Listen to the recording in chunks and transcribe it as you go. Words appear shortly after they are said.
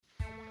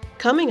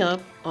Coming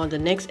up on the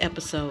next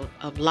episode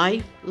of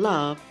Life,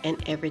 Love,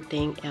 and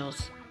Everything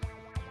Else.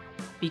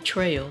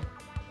 Betrayal,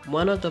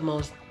 one of the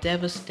most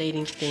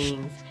devastating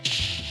things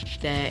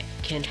that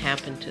can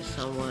happen to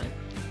someone.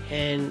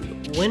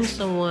 And when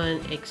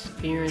someone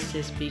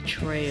experiences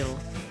betrayal,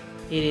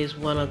 it is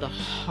one of the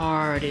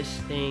hardest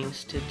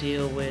things to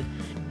deal with.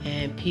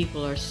 And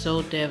people are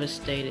so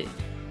devastated.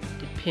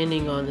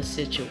 Depending on the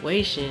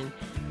situation,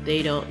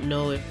 they don't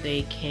know if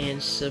they can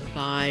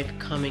survive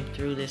coming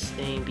through this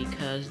thing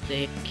because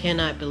they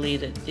cannot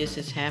believe that this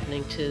is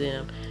happening to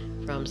them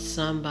from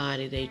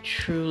somebody they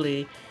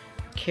truly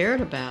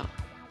cared about.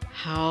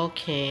 How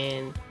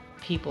can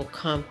people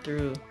come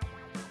through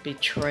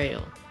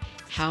betrayal?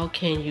 How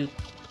can you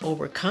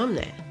overcome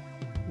that?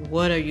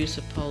 What are you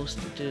supposed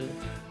to do?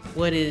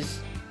 What is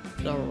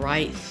the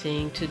right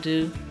thing to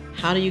do?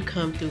 How do you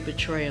come through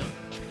betrayal?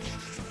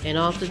 And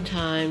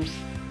oftentimes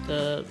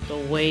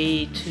the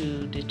way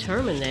to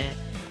determine that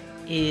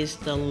is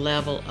the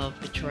level of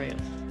betrayal.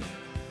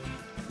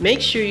 Make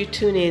sure you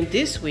tune in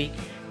this week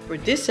for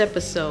this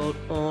episode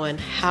on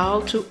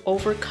how to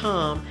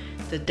overcome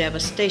the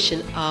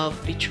devastation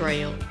of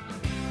betrayal.